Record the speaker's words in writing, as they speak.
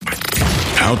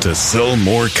How to Sell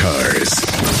More Cars.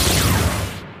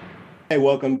 Hey,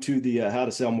 welcome to the How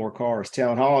to Sell More Cars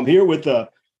Town Hall. I'm here with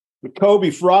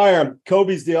Kobe Fryer.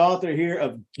 Kobe's the author here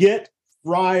of Get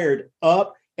Fryered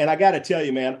Up. And I got to tell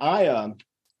you, man,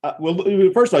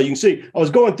 first of all, you can see I was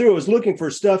going through, I was looking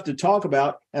for stuff to talk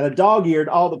about, and I dog-eared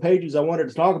all the pages I wanted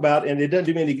to talk about, and it doesn't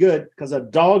do me any good because I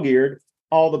dog-eared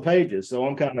all the pages. So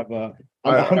I'm kind of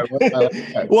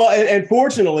well, and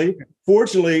fortunately,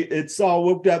 it's all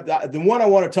whooped up. The one I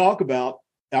want to talk about,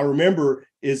 I remember,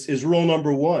 is rule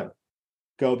number one.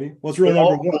 Kobe, what's rule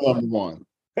number one? Rule number one.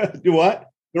 Do what?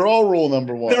 They're all rule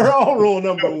number one. They're all rule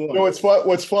number one. You know,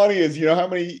 what's funny is, you know how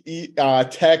many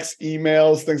texts,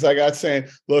 emails, things I got saying,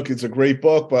 look, it's a great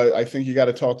book, but I think you got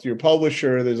to talk to your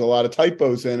publisher. There's a lot of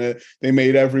typos in it. They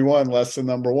made every one less than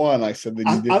number one. I said,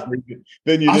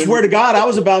 I swear to God, I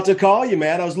was about to call you,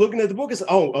 man. I was looking at the book and said,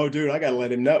 oh, dude, I got to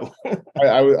let him know.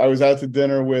 I was out to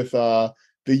dinner with the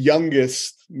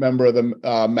youngest member of the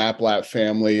Maplat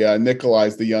family.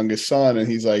 Nikolai's the youngest son,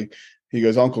 and he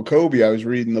goes, Uncle Kobe, I was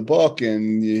reading the book,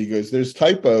 and he goes, there's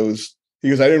typos. He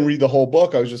goes, I didn't read the whole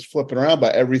book. I was just flipping around,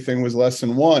 but everything was less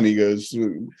than one. He goes,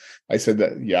 I said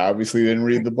that, yeah, obviously didn't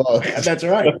read the book. That's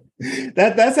right.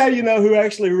 That's how you know who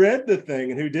actually read the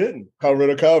thing and who didn't. Cover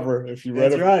to cover. If you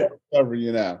read it right. Cover,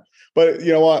 you know. But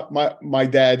you know what? My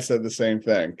dad said the same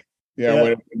thing.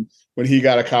 Yeah. When he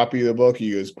got a copy of the book,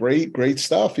 he goes, great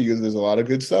stuff. He goes, there's a lot of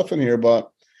good stuff in here, but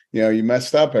you know, you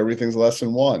messed up. Everything's less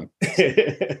than one.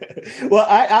 Well,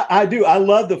 I do. I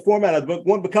love the format of the book.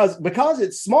 One, because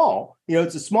it's small. You know,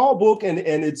 it's a small book, and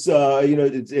it's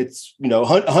it's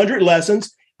 100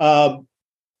 lessons. But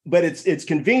it's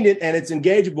convenient and it's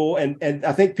engageable, and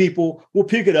I think people will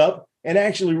pick it up and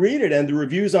actually read it. And the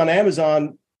reviews on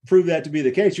Amazon prove that to be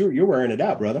the case. You're wearing it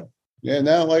out, brother. Yeah.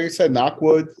 No, like I said, knock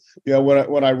wood. You know,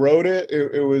 when I wrote it,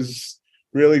 it was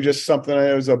really just something.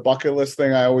 It was a bucket list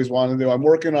thing I always wanted to do. I'm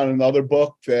working on another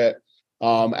book that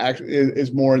actually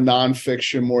is more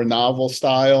nonfiction, more novel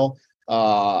style.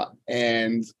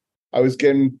 And I was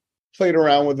played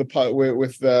around with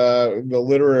the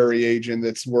literary agent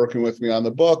that's working with me on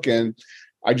the book, and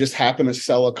I just happened to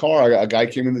sell a car. A guy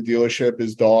came in the dealership,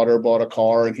 his daughter bought a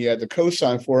car, and he had the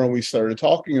cosign for it, and we started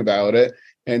talking about it.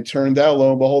 And turned out, lo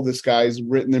and behold, this guy's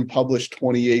written and published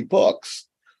 28 books.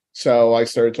 So I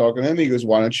started talking to him. He goes,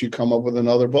 why don't you come up with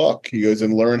another book? He goes,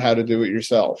 and learn how to do it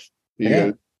yourself. He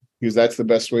goes, that's the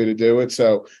best way to do it.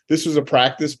 So this was a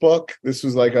practice book. This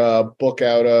was like a book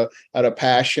out of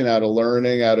passion, out of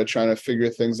learning, out of trying to figure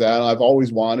things out. I've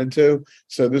always wanted to.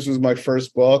 So this was my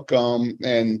first book.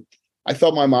 And I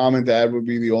thought my mom and dad would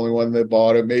be the only one that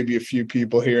bought it. Maybe a few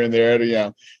people here and there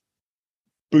to,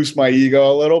 boost my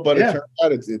ego a little, but it turned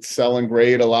out it's selling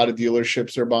great. A lot of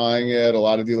dealerships are buying it. A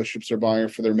lot of dealerships are buying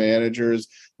it for their managers.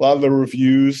 A lot of the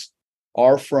reviews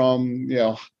are from,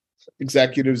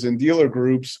 executives and dealer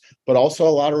groups, but also a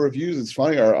lot of reviews, it's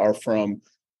funny, are from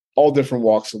all different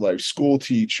walks of life: school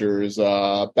teachers,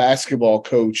 basketball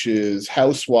coaches,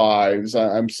 housewives.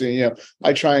 I'm seeing,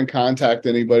 I try and contact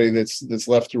anybody that's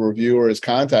left a review or has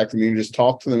contacted me and just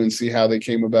talk to them and see how they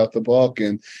came about the book.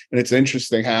 And it's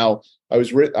interesting how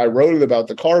I wrote it about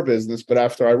the car business, but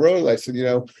after I wrote it, I said,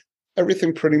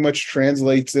 everything pretty much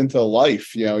translates into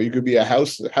life. You could be a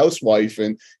housewife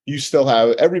and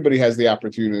everybody has the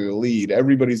opportunity to lead.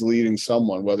 Everybody's leading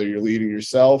someone, whether you're leading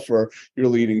yourself or you're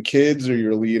leading kids or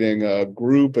you're leading a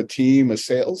group, a team, a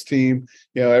sales team.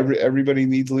 Everybody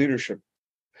needs leadership.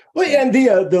 Well, and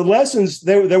the lessons,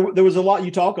 there was a lot.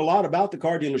 You talk a lot about the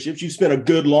car dealerships. You spent a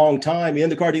good long time in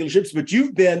the car dealerships, but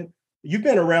you've been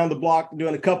around the block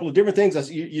doing a couple of different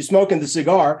things. You're smoking the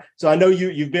cigar, so I know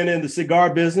you've been in the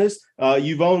cigar business.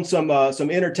 You've owned some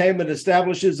entertainment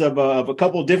establishments of a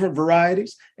couple of different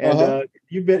varieties, and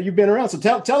you've been around. So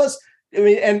tell us. I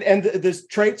mean, and the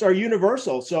traits are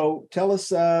universal. So tell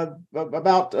us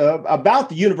about the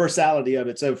universality of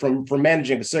it. So from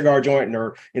managing a cigar joint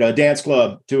or a dance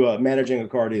club to managing a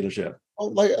car dealership.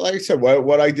 Like I said,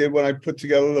 what I did when I put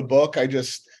together the book, I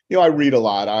just. I read a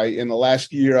lot. In the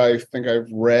last year, I think I've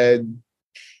read,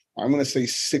 I'm going to say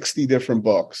 60 different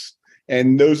books.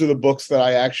 And those are the books that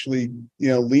I actually,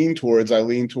 lean towards. I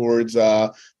lean towards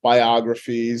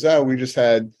biographies. We just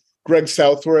had Greg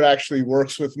Southward actually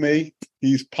works with me.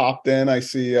 He's popped in. I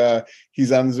see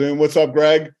he's on Zoom. What's up,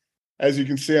 Greg? As you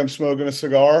can see, I'm smoking a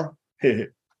cigar.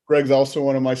 Greg's also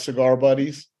one of my cigar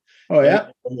buddies. Oh,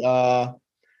 yeah?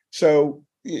 So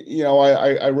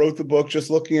I wrote the book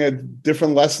just looking at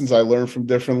different lessons I learned from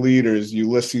different leaders: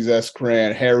 Ulysses S.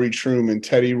 Grant, Harry Truman,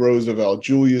 Teddy Roosevelt,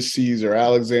 Julius Caesar,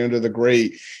 Alexander the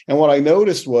Great. And what I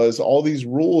noticed was all these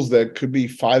rules that could be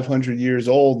 500 years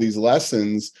old, these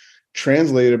lessons,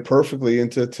 translated perfectly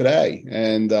into today.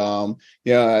 And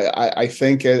I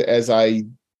think as I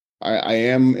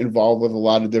am involved with a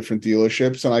lot of different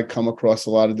dealerships, and I come across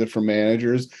a lot of different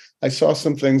managers. I saw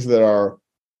some things that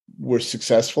we're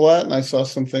successful at, and I saw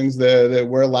some things that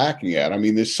we're lacking at. I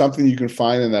mean, there's something you can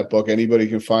find in that book. Anybody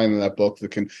can find in that book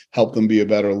that can help them be a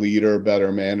better leader,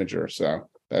 better manager. So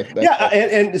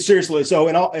and seriously, so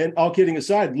and all kidding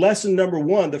aside, lesson number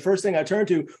one, the first thing I turned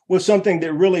to was something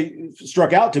that really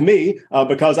struck out to me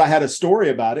because I had a story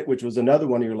about it, which was another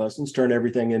one of your lessons: turn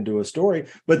everything into a story.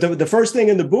 But the first thing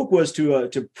in the book was to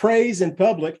praise in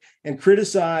public and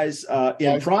criticize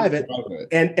in private.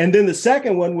 And then the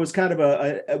second one was kind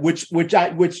of which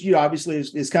obviously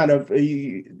is kind of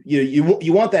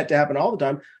you want that to happen all the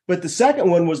time. But the second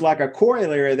one was like a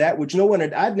corollary of that, which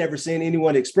I'd never seen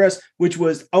anyone express, which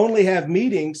was only have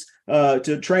meetings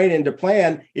to train and to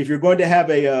plan. If you're going to have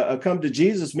a come to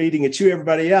Jesus meeting and chew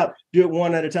everybody out, do it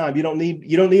one at a time. You don't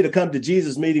need a come to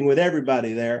Jesus meeting with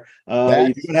everybody there.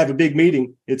 If you're going to have a big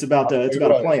meeting, it's about a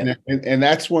plan. And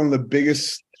that's one of the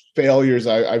biggest failures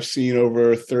I've seen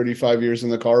over 35 years in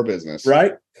the car business.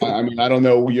 Right. I mean, I don't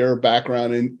know your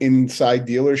background inside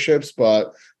dealerships,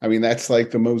 but I mean, that's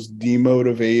like the most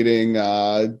demotivating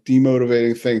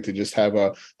thing, to just have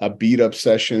a beat up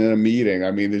session in a meeting.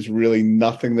 I mean, there's really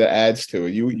nothing that adds to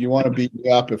it. You want to beat me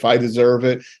up. If I deserve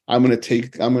it, I'm going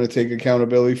to take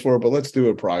accountability for it, but let's do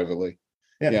it privately.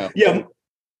 Yeah.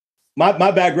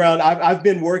 My background, I've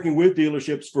been working with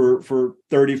dealerships for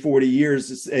 30, 40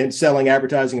 years and selling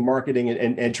advertising and marketing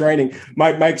and training.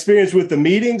 My experience with the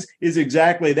meetings is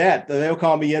exactly that. They'll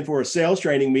call me in for a sales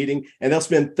training meeting and they'll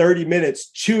spend 30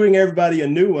 minutes chewing everybody a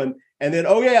new one. And then,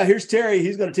 oh yeah, here's Terry.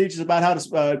 He's going to teach us about how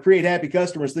to create happy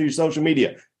customers through your social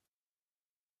media.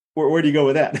 Where do you go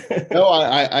with that? No,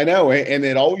 I know. And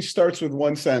it always starts with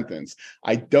one sentence.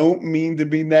 I don't mean to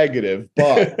be negative,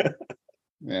 but...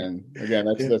 And again,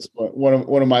 that's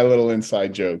one of my little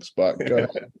inside jokes, but go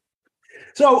ahead.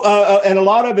 So, and a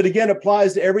lot of it, again,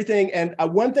 applies to everything. And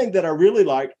one thing that I really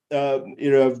like, I've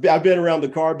been around the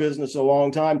car business a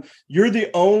long time. You're the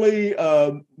only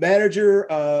manager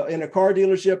in a car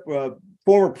dealership,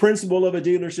 former principal of a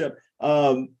dealership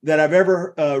that I've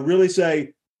ever really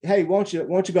say, hey, why don't you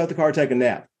go out the car and take a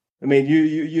nap? I mean,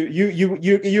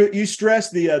 you stress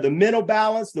the mental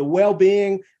balance, the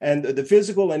well-being, and the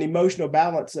physical and emotional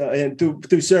balance, and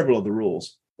through several of the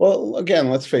rules. Well,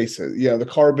 again, let's face it. The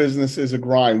car business is a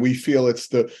grind. We feel it's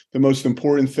the most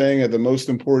important thing at the most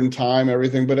important time,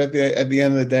 everything. But at the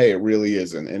end of the day, it really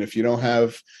isn't. And if you don't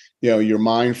have your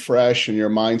mind fresh and your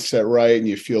mindset right, and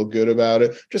you feel good about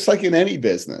it, just like in any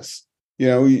business.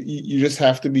 You just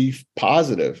have to be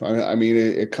positive. I mean,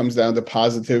 it comes down to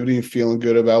positivity and feeling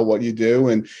good about what you do.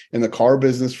 And in the car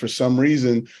business, for some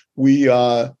reason, we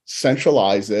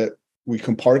centralize it. We I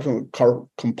can't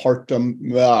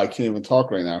even talk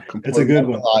right now. That's a good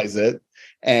one. It,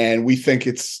 and we think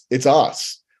it's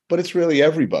us, but it's really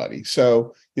everybody.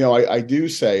 So, I do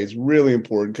say it's really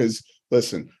important because,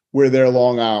 listen, we're there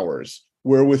long hours.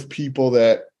 We're with people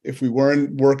that, if we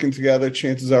weren't working together,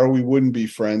 chances are we wouldn't be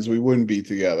friends. We wouldn't be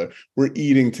together. We're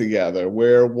eating together.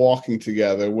 We're walking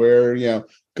together. We're,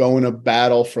 going to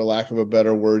battle, for lack of a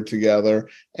better word, together.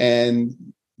 And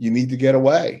you need to get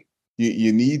away.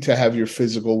 You need to have your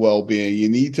physical well-being. You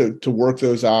need to work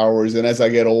those hours. And as I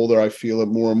get older, I feel it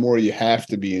more and more. You have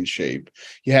to be in shape.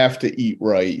 You have to eat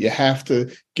right. You have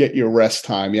to get your rest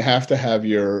time. You have to have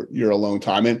your alone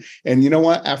time. And you know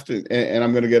what? And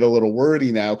I'm going to get a little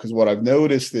wordy now, because what I've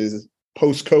noticed is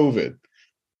post-COVID.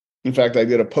 In fact, I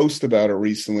did a post about it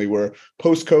recently where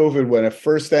post-COVID, when it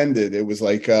first ended, it was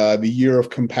like the year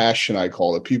of compassion, I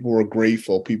call it. People were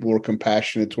grateful. People were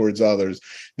compassionate towards others.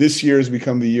 This year has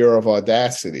become the year of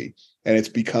audacity, and it's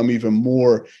become even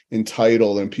more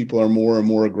entitled, and people are more and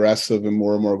more aggressive and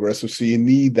more aggressive. So you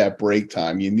need that break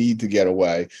time. You need to get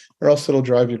away, or else it'll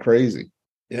drive you crazy.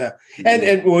 Yeah.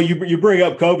 And well, you bring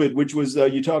up COVID, which was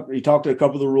you talked to a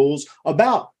couple of the rules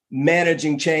about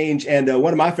managing change. And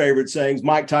one of my favorite sayings,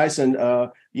 Mike Tyson,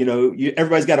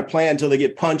 everybody's got a plan until they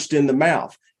get punched in the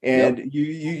mouth. And yep.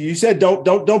 you said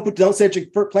don't set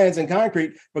your plans in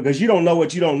concrete, because you don't know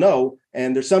what you don't know.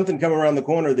 And there's something coming around the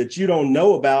corner that you don't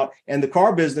know about. And the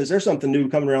car business, there's something new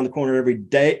coming around the corner every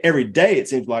day, it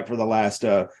seems like, for the last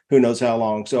who knows how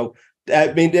long. So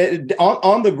I mean,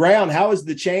 on the ground, how is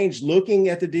the change looking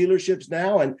at the dealerships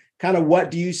now? And kind of what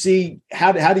do you see?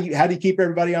 How do you keep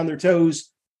everybody on their toes?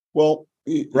 Well,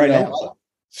 now,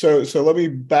 So let me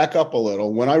back up a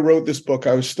little. When I wrote this book,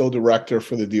 I was still director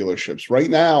for the dealerships. Right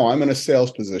now, I'm in a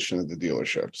sales position at the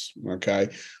dealerships. Okay.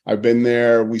 I've been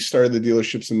there. We started the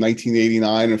dealerships in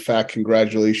 1989. In fact,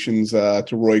 congratulations to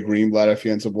Roy Greenblatt if he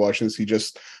ends up watching this. He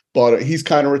just bought it. He's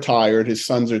kind of retired. His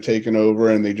sons are taking over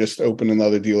and they just opened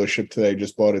another dealership today,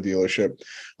 just bought a dealership.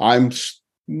 I'm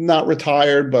not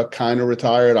retired, but kind of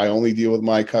retired. I only deal with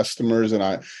my customers, and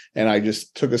I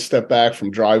just took a step back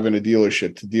from driving a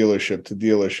dealership to dealership to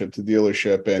dealership to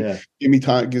dealership, and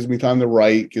gives me time to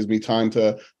write, gives me time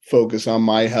to focus on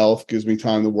my health, gives me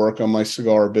time to work on my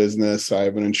cigar business. I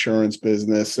have an insurance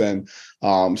business, and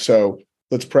so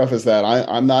let's preface that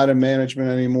I'm not in management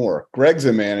anymore. Greg's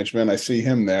in management. I see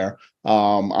him there.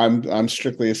 I'm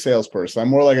strictly a salesperson. I'm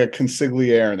more like a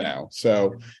consigliere now.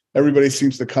 So everybody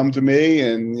seems to come to me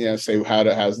and say,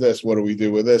 how's this? What do we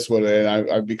do with this? And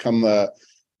I've become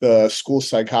the school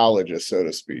psychologist, so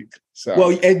to speak. So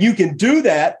well, and you can do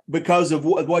that because of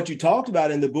what you talked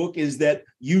about in the book is that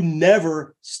you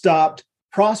never stopped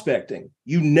prospecting.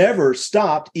 You never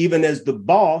stopped, even as the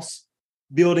boss,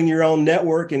 building your own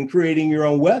network and creating your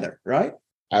own weather, right?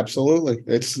 Absolutely.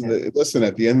 Listen,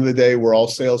 at the end of the day, we're all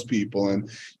salespeople. And,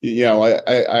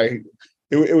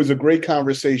 it was a great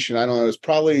conversation. I don't know. It was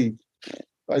probably,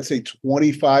 I'd say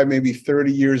 25, maybe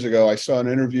 30 years ago. I saw an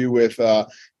interview with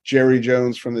Jerry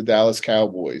Jones from the Dallas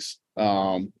Cowboys.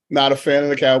 Not a fan of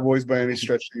the Cowboys by any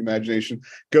stretch of the imagination.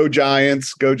 Go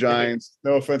Giants, go Giants.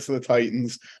 No offense to the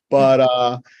Titans.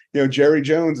 But, Jerry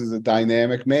Jones is a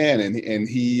dynamic man. And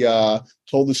he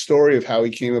told the story of how he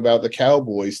came about the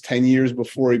Cowboys. 10 years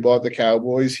before he bought the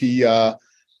Cowboys, he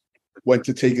went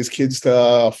to take his kids to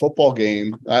a football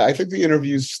game. I think the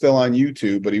interview's still on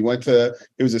YouTube, but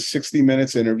it was a 60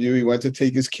 minutes interview. He went to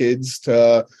take his kids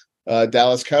to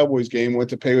Dallas Cowboys game,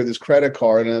 went to pay with his credit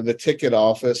card, and at the ticket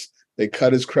office, they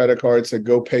cut his credit card, said,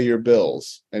 go pay your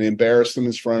bills, and embarrassed him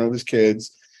in front of his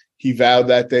kids. He vowed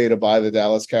that day to buy the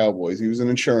Dallas Cowboys. He was an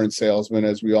insurance salesman,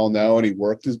 as we all know, and he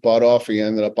worked his butt off. He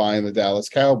ended up buying the Dallas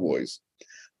Cowboys.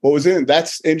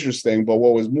 That's interesting, but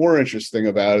what was more interesting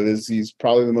about it is he's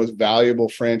probably the most valuable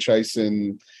franchise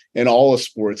in all of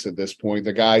sports at this point.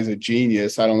 The guy's a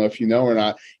genius. I don't know if you know or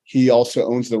not. He also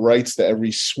owns the rights to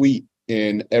every suite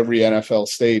in every NFL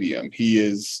stadium.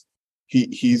 He's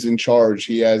in charge.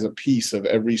 He has a piece of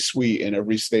every suite in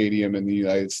every stadium in the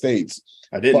United States.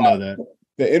 I didn't know that.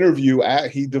 The interview,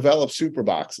 he developed super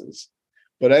boxes.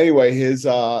 But anyway,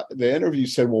 the interview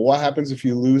said, well, what happens if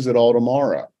you lose it all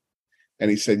tomorrow? And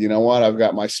he said, you know what? I've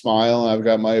got my smile and I've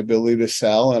got my ability to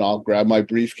sell, and I'll grab my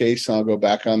briefcase and I'll go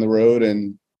back on the road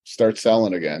and start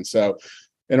selling again. So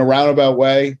in a roundabout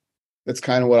way, that's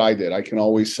kind of what I did. I can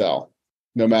always sell.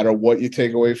 No matter what you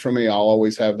take away from me, I'll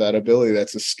always have that ability.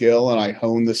 That's a skill, and I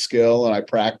hone the skill and I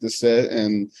practice it.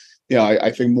 And,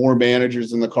 I think more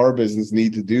managers in the car business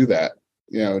need to do that.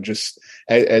 Just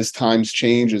as times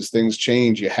change, as things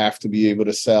change, you have to be able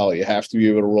to sell. You have to be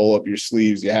able to roll up your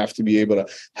sleeves. You have to be able to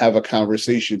have a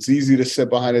conversation. It's easy to sit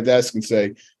behind a desk and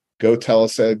say, go tell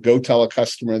a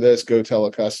customer this, go tell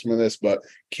a customer this, but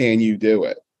can you do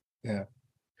it? Yeah.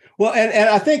 Well, and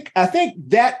I think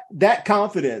that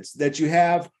confidence that you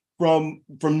have from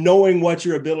knowing what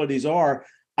your abilities are,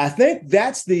 I think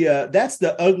that's the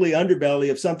ugly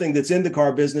underbelly of something that's in the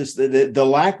car business, the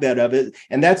lack of it,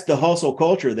 and that's the hustle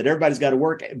culture that everybody's got to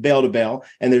work bell to bell,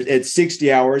 and it's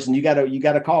 60 hours, and you got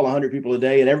to call 100 people a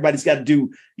day, and everybody's got to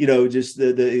do just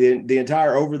the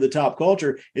entire over the top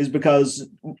culture is because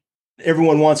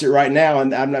everyone wants it right now,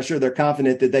 and I'm not sure they're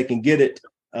confident that they can get it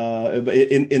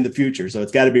in the future. So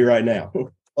it's got to be right now.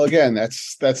 Well, again,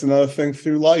 that's another thing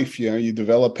through life. You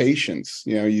develop patience.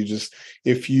 I'm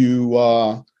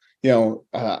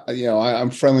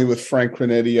friendly with Frank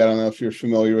Cronetti. I don't know if you're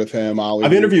familiar with him.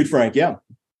 I've interviewed Frank. Yeah.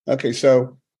 Okay.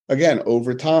 So again,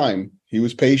 over time, he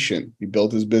was patient. He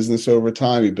built his business over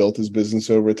time. He kept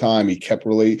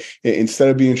instead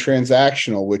of being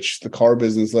transactional, which the car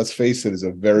business, let's face it, is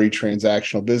a very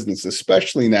transactional business,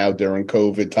 especially now during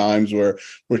COVID times where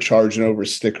we're charging over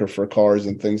sticker for cars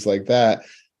and things like that.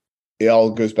 It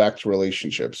all goes back to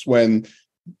relationships. When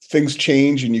things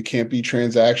change and you can't be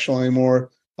transactional anymore,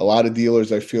 a lot of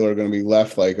dealers, I feel, are going to be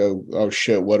left like, oh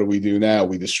shit, what do we do now?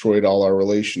 We destroyed all our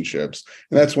relationships.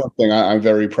 And that's one thing I'm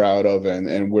very proud of,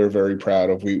 and we're very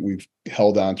proud of. We've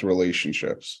held on to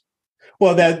relationships.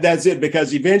 Well, that's it,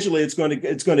 because eventually it's going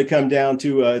to come down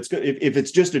to if it's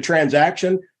just a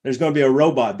transaction, there's going to be a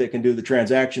robot that can do the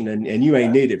transaction, and you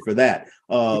ain't needed for that.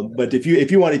 But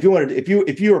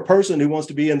if you're a person who wants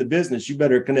to be in the business, you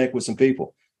better connect with some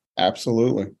people.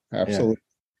 Absolutely. Yeah.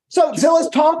 So let's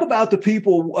talk about the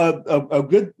people. A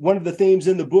good one of the themes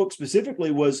in the book specifically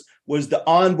was the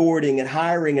onboarding and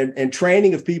hiring and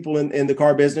training of people in the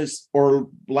car business, or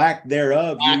lack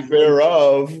thereof.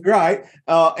 Right.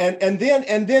 And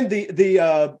then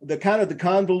the kind of the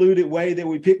convoluted way that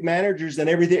we pick managers, and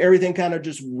everything kind of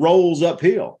just rolls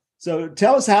uphill. So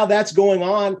tell us how that's going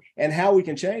on and how we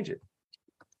can change it.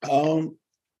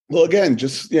 Well, again,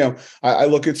 just, I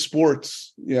look at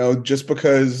sports, just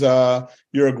because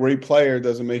you're a great player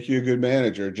doesn't make you a good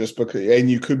manager.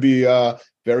 And you could be a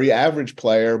very average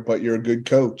player, but you're a good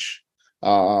coach.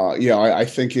 I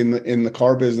think in the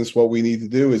car business, what we need to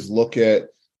do is look at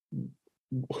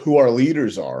who our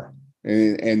leaders are.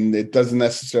 And it doesn't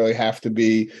necessarily have to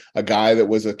be a guy that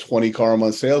was a 20 car a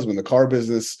month salesman. The car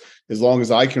business, as long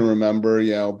as I can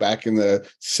remember, back in the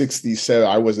 60s,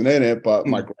 I wasn't in it, but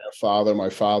my grandfather, my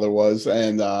father was.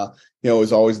 And, it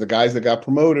was always the guys that got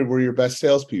promoted were your best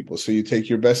salespeople. So you take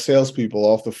your best salespeople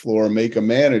off the floor and make them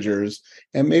managers.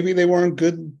 And maybe they weren't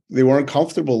good. They weren't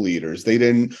comfortable leaders. They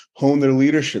didn't hone their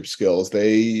leadership skills.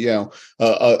 They,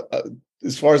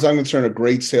 as far as I'm concerned, a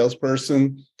great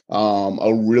salesperson,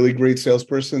 a really great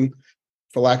salesperson,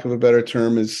 for lack of a better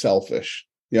term, is selfish.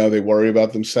 They worry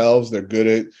about themselves. They're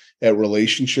good at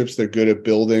relationships. They're good at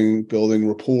building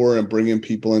rapport and bringing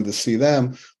people in to see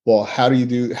them. Well, how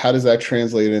does that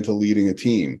translate into leading a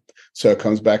team? So it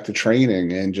comes back to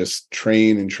training, and just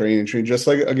train and train and train. Just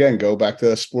like, again, go back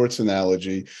to a sports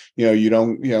analogy.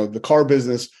 The car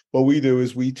business, what we do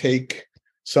is we take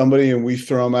somebody and we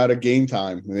throw them out at game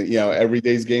time. Every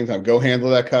day's game time. Go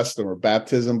handle that customer.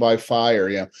 Baptism by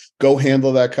fire. Go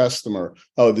handle that customer.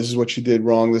 Oh, this is what you did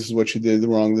wrong. This is what you did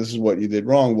wrong. This is what you did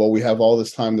wrong. Well, we have all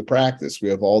this time to practice. We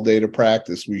have all day to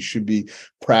practice. We should be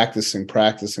practicing,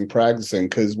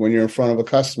 because when you're in front of a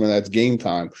customer, that's game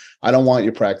time. I don't want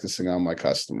you practicing on my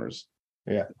customers.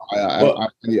 Yeah. I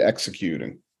want you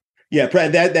executing. Yeah,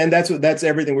 that's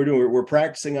everything we're doing. We're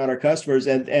practicing on our customers,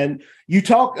 and you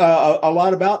talk a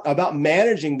lot about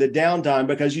managing the downtime,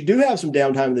 because you do have some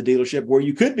downtime in the dealership where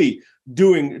you could be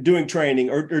doing training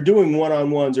or doing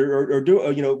one-on-ones or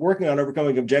working on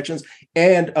overcoming objections,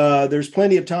 and there's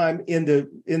plenty of time in the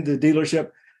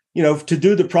dealership, to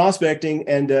do the prospecting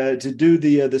and to do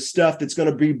the stuff that's going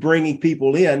to be bringing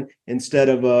people in instead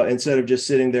of just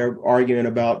sitting there arguing,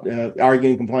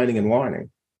 complaining, and whining.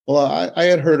 Well, I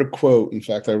had heard a quote. In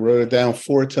fact, I wrote it down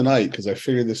for tonight because I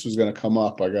figured this was going to come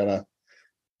up.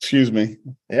 Excuse me.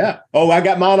 Yeah. Oh, I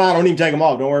got mine on. I don't even take them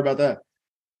off. Don't worry about that.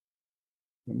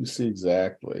 Let me see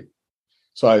exactly.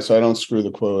 So I don't screw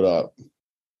the quote up.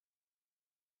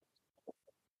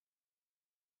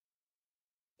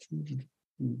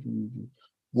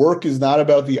 Work is not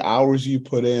about the hours you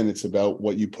put in. It's about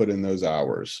what you put in those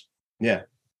hours. Yeah.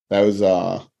 That was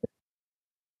a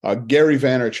Gary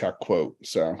Vaynerchuk quote.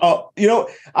 So,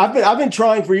 I've been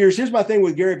trying for years. Here's my thing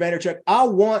with Gary Vaynerchuk. I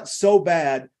want so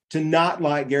bad to not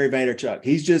like Gary Vaynerchuk.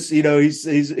 He's just,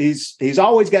 he's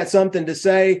always got something to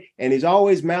say, and he's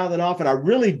always mouthing off. And I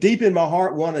really, deep in my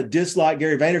heart, want to dislike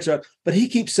Gary Vaynerchuk, but he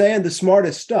keeps saying the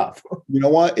smartest stuff. You know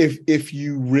what? If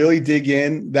you really dig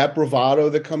in, that bravado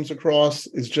that comes across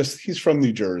is just, he's from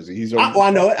New Jersey.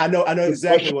 I know it. I know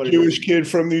exactly what it is. Jewish kid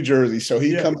from New Jersey. So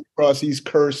he comes across, he's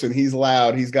cursing, he's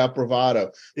loud, he's got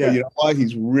bravado. Yeah. But you know what?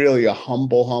 He's really a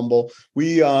humble.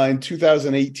 We, in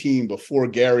 2018, before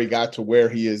Gary got to where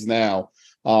he is now,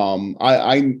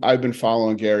 I've been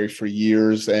following Gary for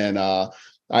years, and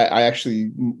I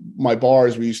actually, my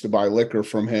bars, we used to buy liquor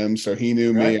from him, so he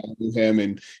knew me, I knew him,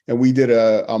 and we did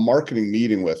a marketing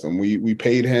meeting with him. We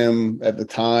paid him at the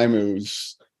time, it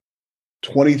was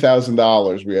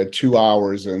 $20,000. We had 2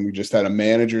 hours, and we just had a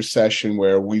manager session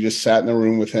where we just sat in the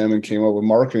room with him and came up with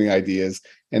marketing ideas.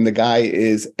 And the guy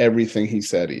is everything he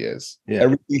said he is. Yeah.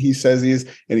 Everything he says he is.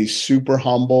 And he's super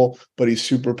humble, but he's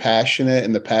super passionate.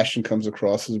 And the passion comes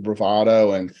across as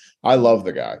bravado. And I love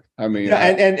the guy. I mean,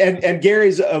 and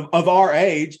Gary's of our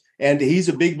age, and he's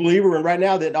a big believer. And right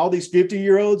now that all these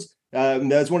 50-year-olds,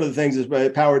 that's one of the things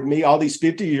that's powered me. All these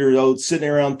 50-year-olds sitting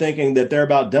around thinking that they're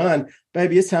about done.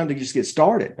 Baby, it's time to just get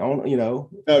started. No,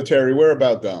 Terry, we're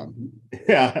about done.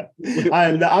 Yeah,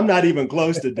 I'm not even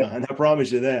close to done. I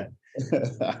promise you that.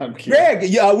 Greg,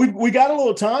 we got a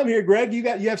little time here. Greg,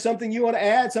 you have something you want to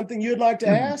add? Something you'd like to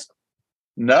ask?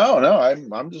 No,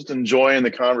 I'm just enjoying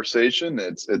the conversation.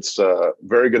 It's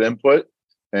very good input,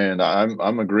 and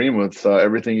I'm agreeing with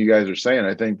everything you guys are saying.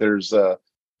 I think there's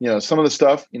some of the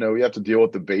stuff, we have to deal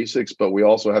with the basics, but we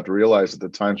also have to realize that the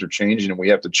times are changing, and we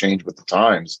have to change with the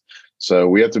times. So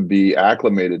we have to be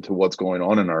acclimated to what's going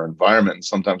on in our environment. And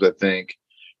sometimes I think,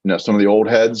 some of the old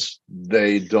heads,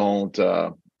 they don't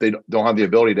have the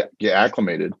ability to get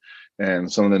acclimated.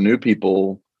 and some of the new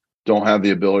people don't have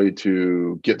the ability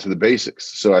to get to the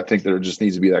basics. So I think there just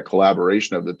needs to be that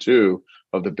collaboration of the two,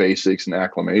 of the basics and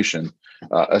acclimation,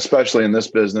 especially in this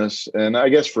business. And I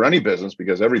guess for any business,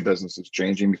 because every business is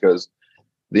changing, because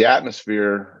the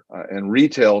atmosphere and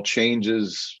retail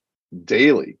changes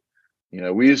daily.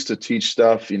 We used to teach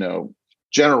stuff,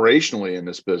 generationally in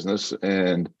this business.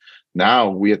 And now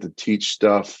we have to teach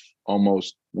stuff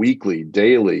almost weekly,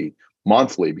 daily,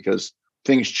 monthly, because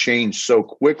things change so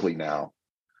quickly now.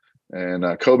 And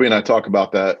Kobe and I talk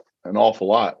about that an awful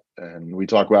lot. And we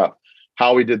talk about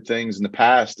how we did things in the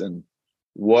past and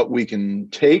what we can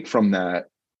take from that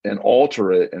and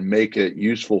alter it and make it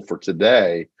useful for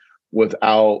today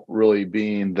without really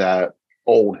being that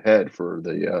old head, for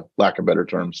the lack of better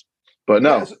terms. But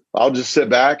no, I'll just sit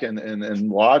back and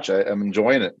watch. I'm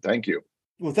enjoying it. Thank you.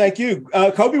 Well, thank you,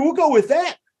 Kobe. We'll go with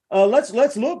that. Let's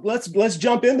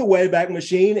jump in the Wayback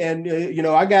Machine. And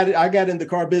I got in the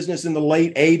car business in the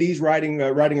late '80s,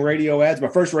 writing radio ads. My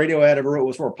first radio ad I ever wrote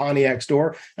was for a Pontiac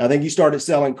store. I think you started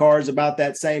selling cars about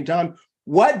that same time.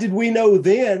 What did we know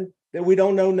then that we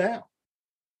don't know now?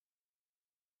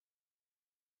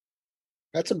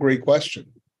 That's a great question.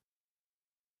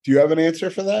 Do you have an answer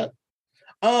for that?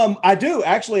 I do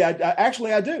actually.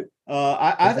 I do.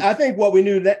 I think what we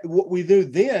knew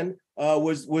then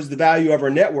was the value of our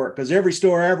network, because every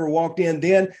store I ever walked in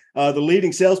then, the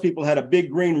leading salespeople had a big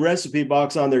green recipe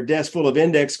box on their desk full of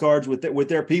index cards with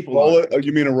their people on it.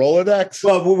 You mean a Rolodex?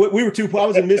 Well, we were I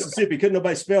was in Mississippi. Couldn't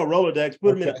nobody spell Rolodex.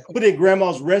 Put in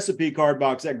grandma's recipe card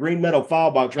box, that green metal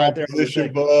file box right there.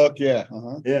 Composition book. Yeah.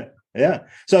 Uh-huh. Yeah. Yeah.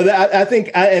 So I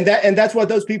think, and that's what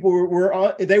those people were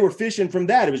on. They were fishing from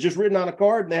that. It was just written on a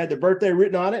card, and they had their birthday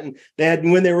written on it, and they had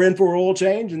when they were in for oil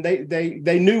change, and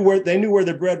they knew where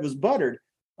their bread was buttered.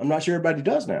 I'm not sure everybody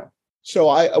does now. So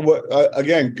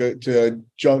again, to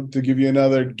give you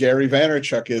another Gary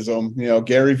Vaynerchukism,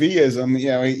 Gary V-ism,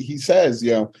 he says,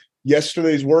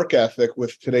 yesterday's work ethic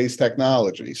with today's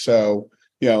technology. So,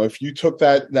 if you took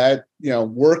that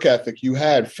work ethic you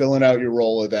had filling out your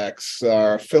Rolodex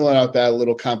or filling out that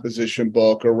little composition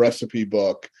book or recipe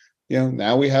book,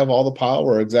 now we have all the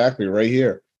power exactly right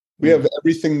here. We have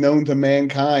everything known to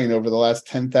mankind over the last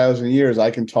 10,000 years. I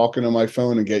can talk into my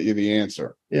phone and get you the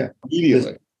answer. Yeah.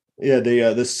 Immediately.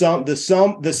 The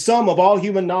sum of all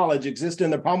human knowledge exists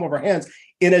in the palm of our hands,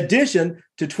 in addition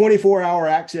to 24-hour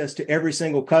access to every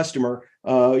single customer,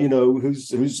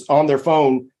 who's on their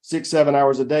phone 6-7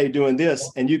 hours a day doing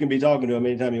this, and you can be talking to them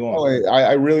anytime you want.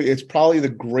 It's probably the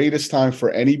greatest time for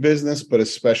any business, but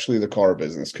especially the car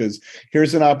business, because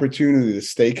here's an opportunity to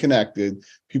stay connected.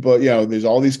 People, there's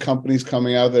all these companies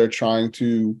coming out there trying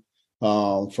to,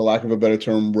 for lack of a better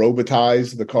term,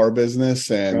 robotize the car business,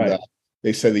 and right.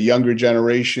 They say the younger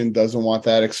generation doesn't want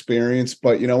that experience,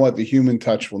 but you know what? The human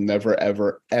touch will never,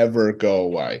 ever, ever go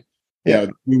away. Yeah,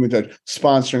 the human touch,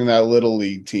 sponsoring that little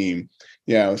league team,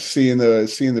 seeing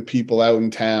the people out in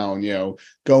town,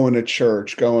 going to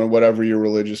church, going whatever your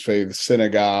religious faith, the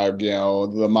synagogue,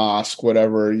 the mosque,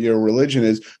 whatever your religion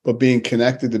is, but being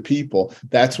connected to people.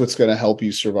 That's what's going to help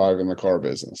you survive in the car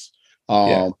business.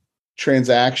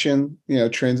 Transactions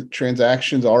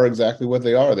are exactly what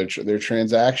they are. They're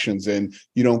transactions, and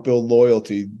you don't build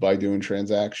loyalty by doing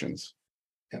transactions.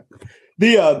 Yeah.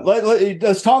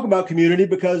 Let's talk about community,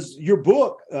 because your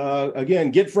book, again,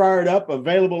 Get Fired Up,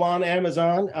 available on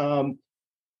Amazon.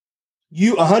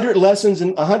 100 lessons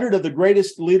and 100 of the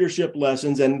greatest leadership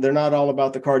lessons, and they're not all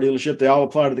about the car dealership. They all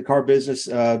apply to the car business,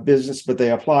 but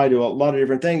they apply to a lot of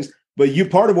different things. But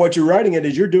part of what you're writing it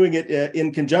is you're doing it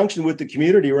in conjunction with the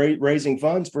community, raising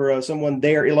funds for someone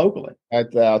there locally.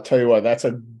 I'll tell you what, that's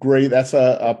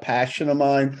a passion of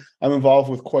mine. I'm involved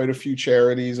with quite a few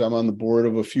charities. I'm on the board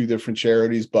of a few different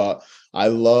charities, but I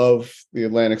love the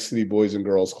Atlantic City Boys and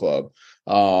Girls Club.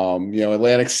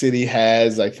 Atlantic City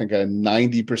has, I think, a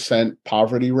 90%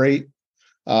 poverty rate.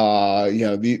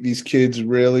 These kids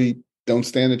really don't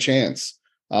stand a chance.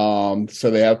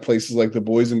 So they have places like the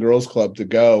Boys and Girls Club to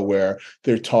go, where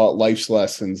they're taught life's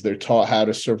lessons. They're taught how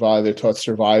to survive. They're taught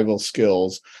survival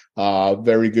skills.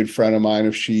 Very good friend of mine,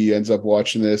 if she ends up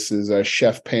watching this, is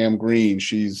Chef Pam Green.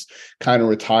 She's kind of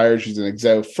retired. She's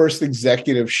an first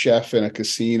executive chef in a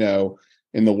casino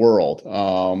in the world.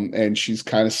 And she's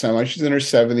kind of she's in her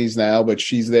 70s now, but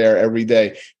she's there every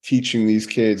day teaching these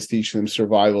kids, teaching them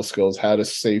survival skills, how to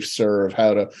safe serve,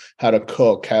 how to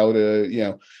cook, how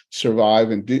to,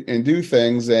 survive and do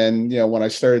things. And, when I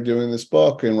started doing this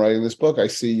book and writing this book, I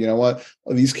see,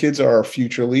 these kids are our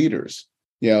future leaders.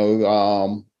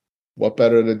 What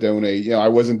better to donate? I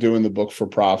wasn't doing the book for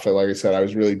profit. Like I said, I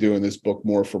was really doing this book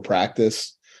more for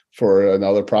practice. for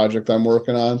another project I'm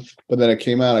working on. But then it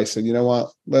came out. I said, you know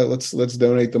what? Let's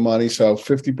donate the money. So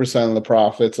 50% of the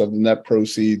profits of the net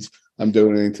proceeds I'm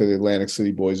donating to the Atlantic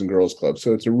City Boys and Girls Club.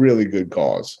 So it's a really good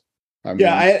cause. I mean,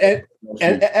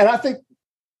 and I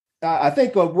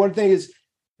think one thing is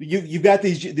you've got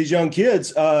these young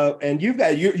kids, and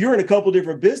you're in a couple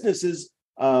different businesses.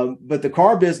 But the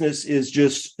car business is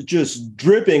just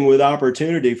dripping with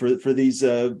opportunity for these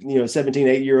 17,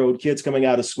 8-year-old kids coming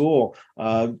out of school.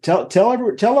 Tell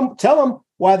them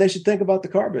why they should think about the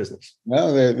car business.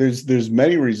 No, there's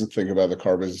many reasons to think about the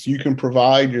car business. You can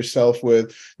provide yourself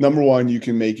with, number one, you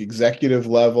can make executive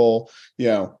level,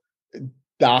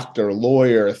 doctor,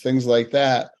 lawyer, things like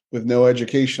that with no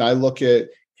education. I look at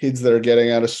kids that are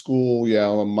getting out of school,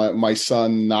 my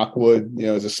son, Knockwood,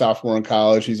 is a sophomore in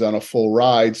college. He's on a full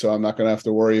ride, so I'm not going to have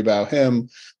to worry about him.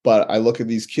 But I look at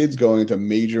these kids going into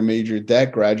major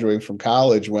debt graduating from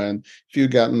college when if you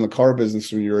got in the car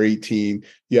business when you're 18,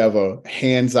 you have a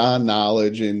hands-on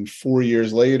knowledge. And 4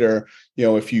 years later,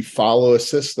 if you follow a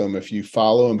system, if you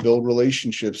follow and build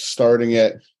relationships starting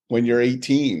at when you're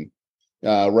 18,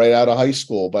 right out of high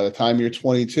school, by the time you're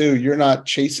 22, you're not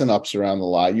chasing ups around the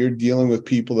lot. You're dealing with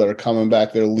people that are coming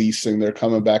back, they're leasing, they're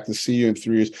coming back to see you in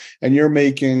 3 years, and you're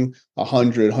making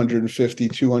 $100,000,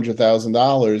 $150,000,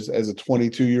 $200,000 as a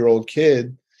 22-year-old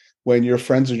kid when your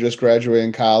friends are just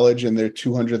graduating college and they're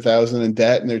 $200,000 in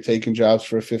debt and they're taking jobs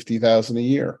for $50,000 a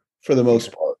year for the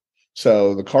most part.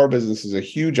 So the car business is a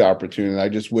huge opportunity. I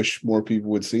just wish more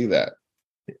people would see that.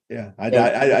 Yeah,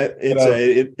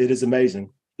 it is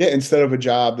amazing. Yeah, instead of a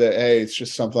job that, hey, it's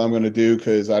just something I'm going to do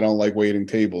because I don't like waiting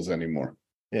tables anymore.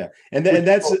 Yeah, and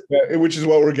that's which is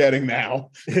what we're getting now.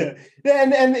 Yeah,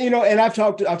 and I've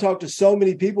talked to so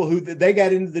many people who they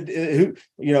got into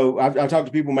I've talked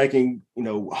to people making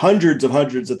hundreds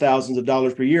of thousands of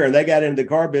dollars per year, and they got into the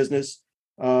car business,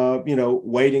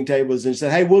 waiting tables and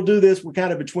said, hey, we'll do this. We're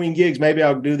kind of between gigs. Maybe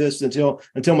I'll do this until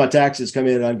my taxes come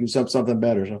in and I'll do something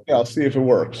better. So yeah, I'll see if it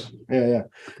works. Yeah.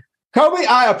 Kobe,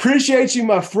 I appreciate you,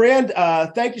 my friend.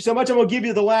 Thank you so much. I'm going to give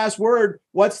you the last word.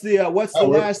 What's the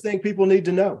last thing people need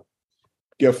to know?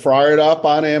 Get Friared Up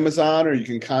on Amazon, or you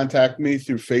can contact me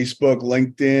through Facebook,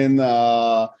 LinkedIn,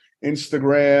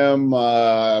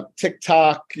 Instagram,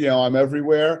 TikTok. I'm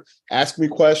everywhere. Ask me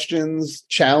questions,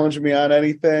 challenge me on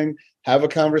anything, have a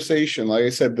conversation. Like I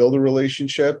said, build a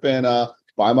relationship and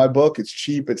buy my book. It's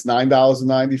cheap. It's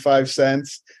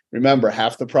 $9.95. Remember,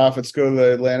 half the profits go to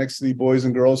the Atlantic City Boys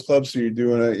and Girls Club. So you're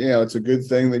doing it's a good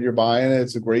thing that you're buying it.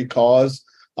 It's a great cause.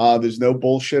 There's no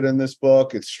bullshit in this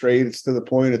book. It's straight. It's to the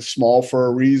point. It's small for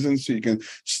a reason. So you can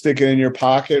stick it in your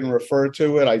pocket and refer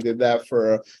to it. I did that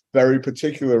for a very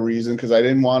particular reason because I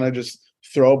didn't want to just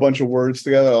throw a bunch of words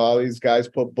together. A lot of these guys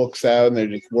put books out and they're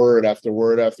just word after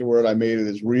word after word. I made it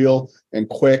as real and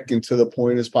quick and to the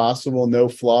point as possible. No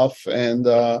fluff. And,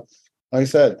 like I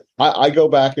said, I go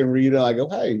back and read it and I go,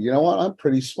 hey, you know what? I'm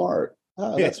pretty smart.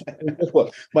 That's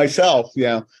myself,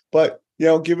 But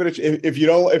give it if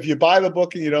you buy the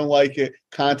book and you don't like it,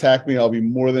 contact me. I'll be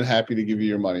more than happy to give you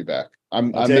your money back.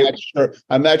 I'm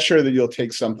not sure that you'll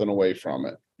take something away from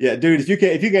it. Yeah, dude, if you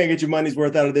can't get your money's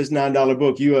worth out of this $9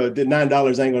 book, the $9 ain't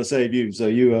going to save you. So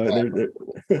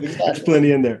there's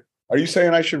plenty in there. Are you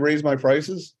saying I should raise my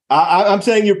prices? I'm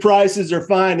saying your prices are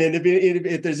fine, and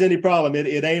if there's any problem,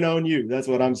 it ain't on you. That's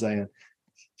what I'm saying.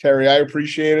 Terry, I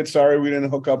appreciate it. Sorry we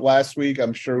didn't hook up last week.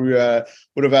 I'm sure we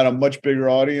would have had a much bigger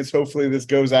audience. Hopefully this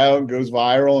goes out and goes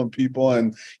viral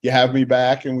and you have me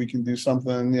back and we can do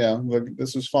something.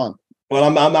 This was fun.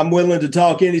 Well, I'm willing to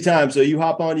talk anytime. So you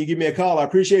hop on, you give me a call. I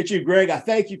appreciate you, Greg. I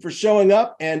thank you for showing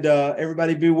up, and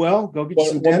everybody be well. Go get you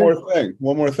some dinner.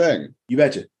 One more thing. You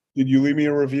betcha. Did you leave me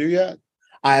a review yet?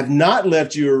 I have not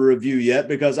left you a review yet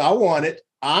because I want it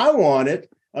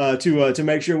to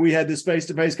make sure we had this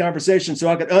face-to-face conversation so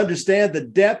I could understand the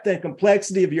depth and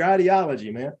complexity of your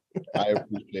ideology, man. I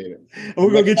appreciate it. And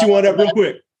we're going to get you one up real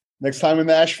quick. Next time in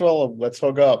Nashville, let's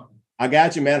hook up. I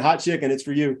got you, man. Hot chicken. It's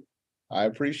for you. I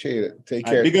appreciate it. Take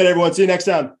care. Right, be good, everyone. See you next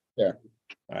time. Yeah.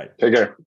 All right. Take care.